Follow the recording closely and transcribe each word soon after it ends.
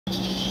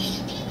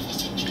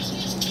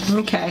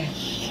Okay.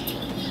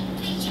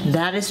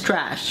 That is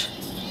trash.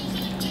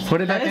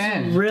 Put it back in.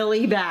 That is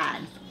really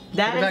bad.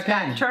 That is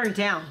bad. Turn it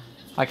down.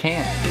 I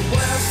can't.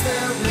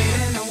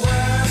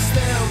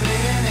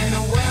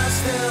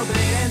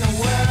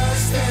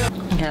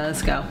 Okay,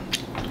 let's go.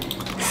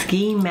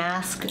 Ski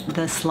Mask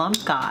the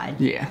Slump God.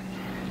 Yeah.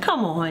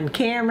 Come on,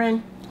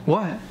 Cameron.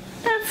 What?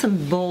 That's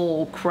some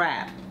bull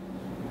crap.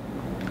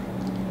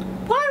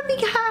 Why do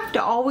we have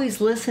to always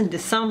listen to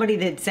somebody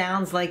that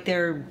sounds like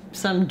they're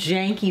some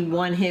janky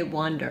one-hit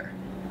wonder?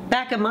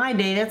 Back in my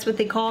day, that's what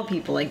they call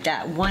people like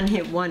that,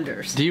 one-hit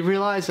wonders. Do you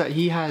realize that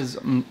he has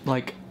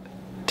like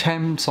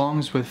 10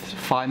 songs with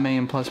 5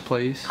 million plus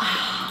plays?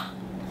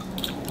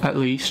 At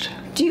least.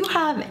 Do you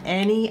have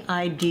any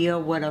idea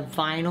what a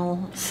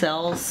vinyl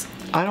sells?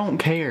 I don't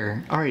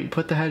care. Alright,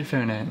 put the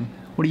headphone in.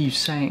 What are you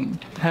saying?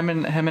 Him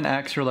and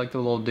X are like the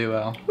little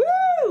duo.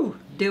 Woo!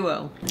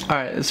 Duo.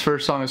 Alright, this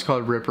first song is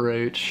called Rip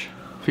Roach,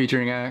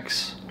 featuring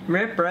X.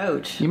 Rip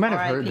Roach. You might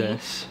have heard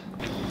this.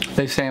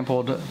 They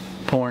sampled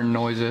porn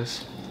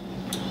noises.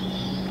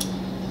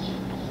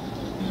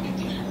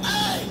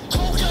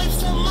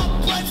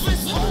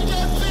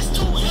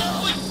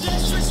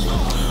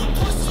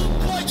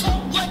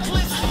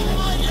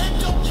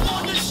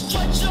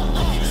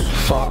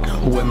 Fuck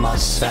with my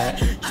set.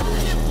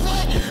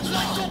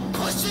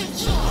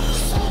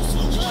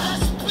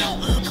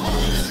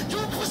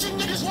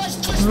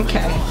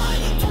 Okay.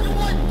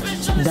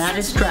 That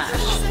is trash.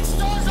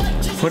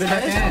 Put it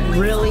back in.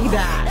 Really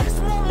bad.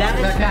 That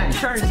is bad.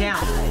 Turn it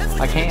down.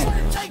 I can't.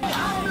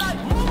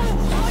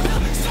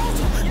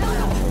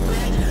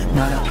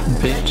 Not a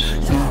bitch.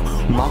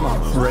 Mama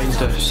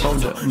raised a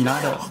soldier.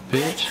 Not a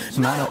bitch.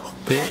 Not a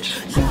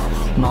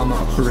bitch. Mama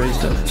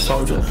raised a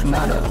soldier.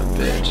 Not a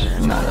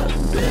bitch. Not a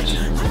bitch.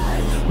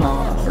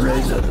 Mama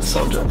raised a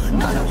soldier.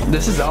 Not a.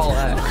 This is all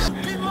X.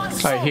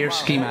 Alright, here's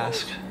Ski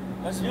Mask.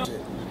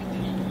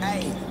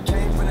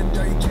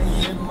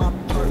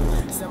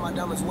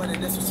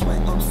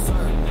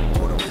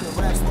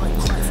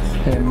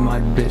 And my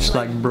bitch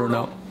like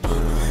Bruno.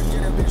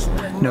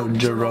 No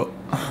Jero.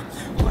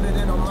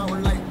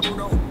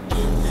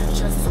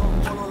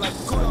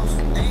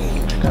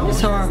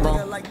 It's horrible.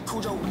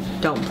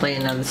 Don't play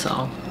another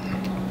song.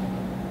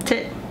 That's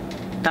it.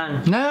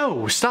 Done.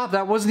 No, stop.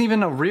 That wasn't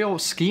even a real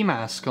Ski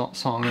Mask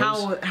song.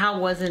 How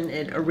wasn't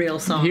it a real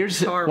song?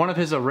 Here's one of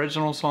his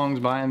original songs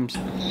by him.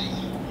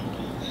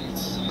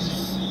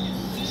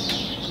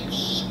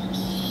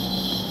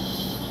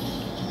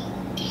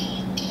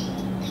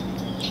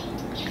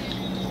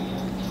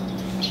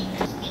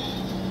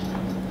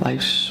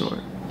 Life's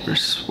short,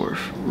 wrist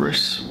worth,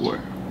 wrist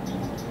worth.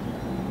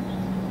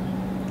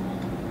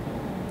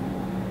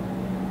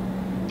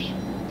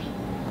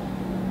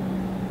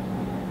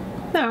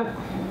 No.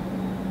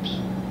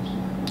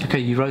 Okay,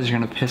 you guys are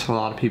gonna piss a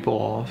lot of people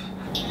off.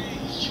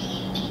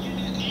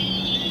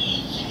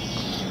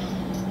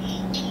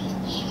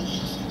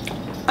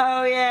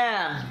 Oh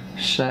yeah.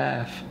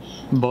 Chef,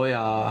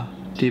 boya,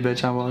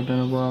 bitch, I walked in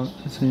a walk.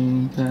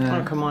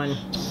 Oh come on.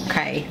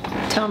 Okay,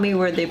 tell me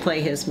where they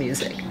play his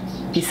music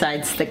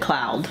besides the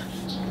cloud,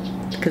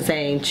 because they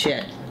ain't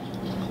shit.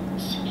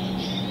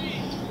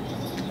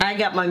 I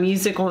got my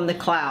music on the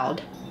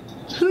cloud.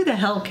 Who the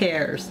hell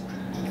cares?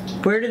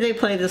 Where do they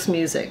play this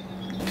music?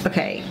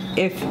 Okay,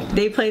 if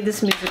they play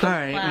this music on the cloud.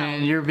 Alright,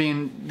 man, you're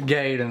being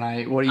gay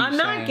tonight. What are you saying? I'm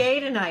not gay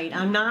tonight.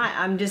 I'm not.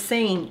 I'm just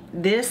saying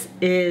this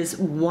is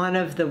one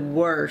of the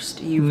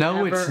worst you've ever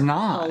No, it's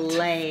not.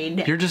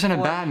 played. You're just in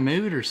a bad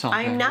mood or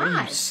something. I'm not. What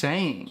are you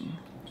saying?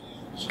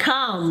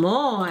 Come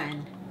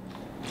on.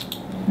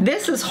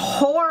 This is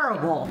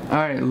horrible.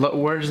 Alright,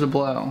 where's the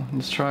blow?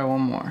 Let's try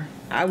one more.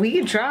 We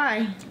can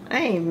try. I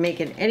ain't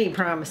making any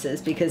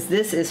promises because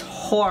this is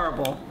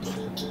horrible.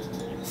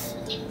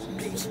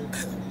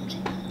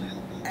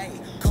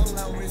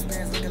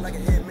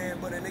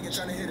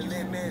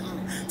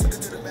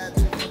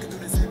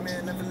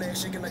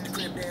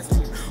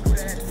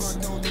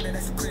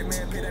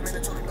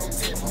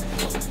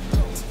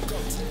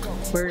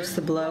 Where's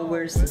the blow?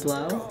 Where's the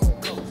blow?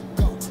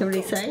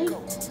 Somebody say?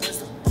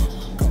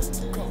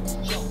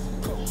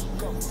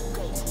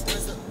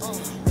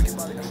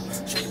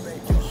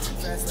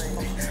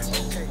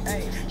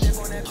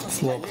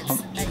 Slow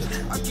pump.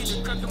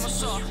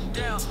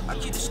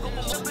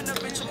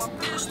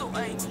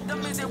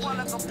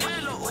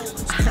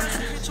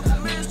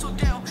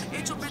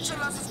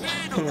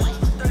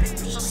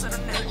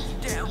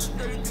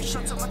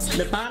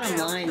 The bottom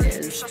line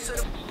is...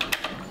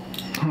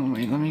 Oh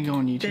wait, let me go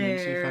on YouTube and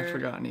see if I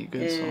forgot any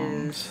good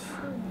songs.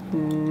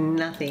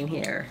 Nothing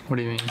here. What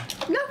do you mean?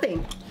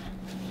 Nothing.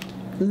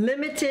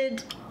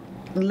 Limited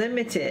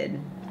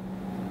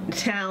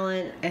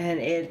talent, and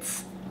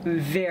it's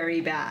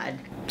very bad.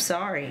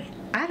 Sorry.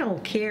 I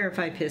don't care if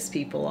I piss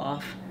people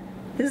off.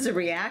 This is a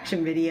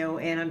reaction video,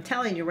 and I'm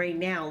telling you right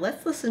now,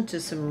 let's listen to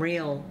some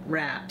real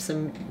rap,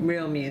 some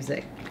real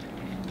music.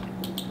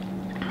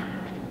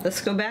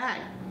 Let's go back.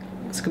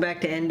 Let's go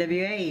back to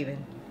NWA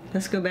even.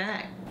 Let's go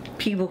back.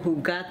 people who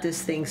got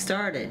this thing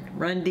started.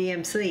 Run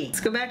DMC. Let's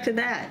go back to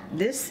that.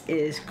 This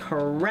is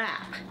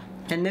crap.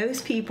 And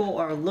those people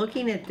are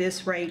looking at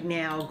this right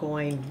now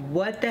going,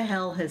 what the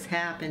hell has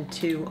happened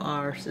to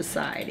our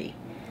society?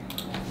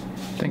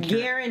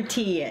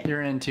 Guarantee it.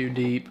 You're in too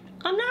deep.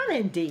 I'm not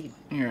in deep.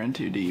 You're in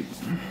too deep.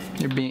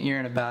 You're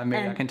in a bad mood.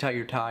 I can tell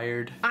you're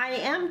tired. I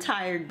am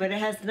tired, but it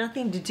has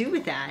nothing to do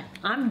with that.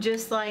 I'm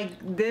just like,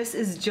 this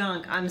is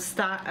junk. I'm just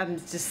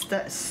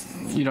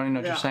You don't even know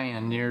what you're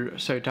saying. You're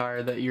so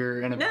tired that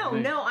you're in a bad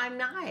mood. No, I'm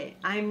not.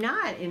 I'm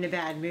not in a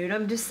bad mood.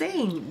 I'm just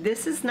saying,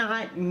 this is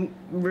not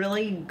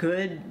really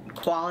good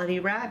quality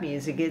rap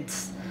music.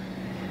 It's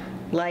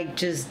like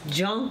just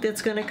junk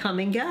that's gonna come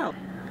and go.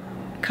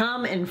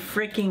 Come and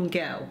freaking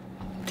go.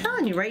 I'm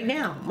telling you right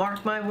now,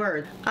 mark my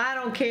words. I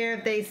don't care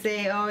if they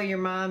say, oh, your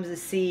mom's a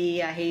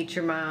C, I hate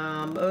your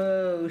mom,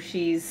 oh,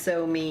 she's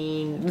so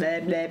mean,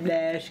 blah, blah,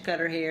 blah, she cut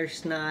her hair,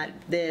 she's not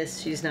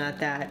this, she's not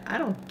that. I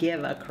don't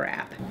give a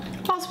crap.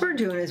 All we're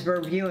doing is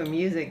we're reviewing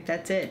music,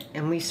 that's it.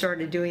 And we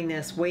started doing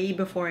this way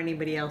before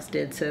anybody else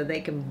did, so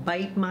they can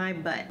bite my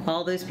butt.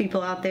 All those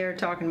people out there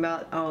talking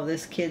about, oh,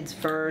 this kid's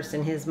first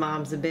and his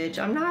mom's a bitch.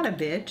 I'm not a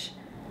bitch.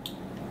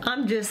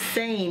 I'm just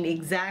saying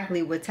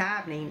exactly what's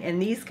happening,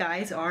 and these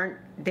guys aren't,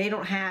 they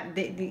don't have,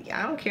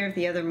 I don't care if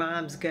the other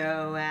moms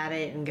go at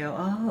it and go,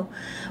 oh,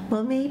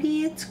 well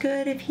maybe it's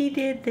good if he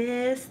did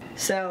this.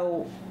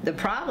 So the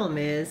problem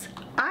is,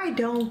 I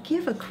don't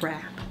give a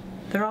crap.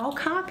 They're all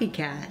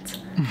copycats.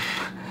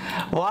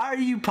 Why are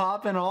you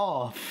popping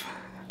off?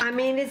 I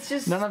mean, it's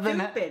just none of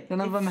stupid. None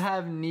of them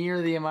have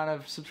near the amount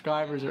of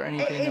subscribers or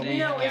anything that we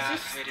have. No,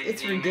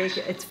 it's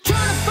ridiculous. It's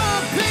trying to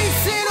find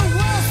peace in a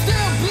world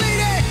still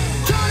bleeding.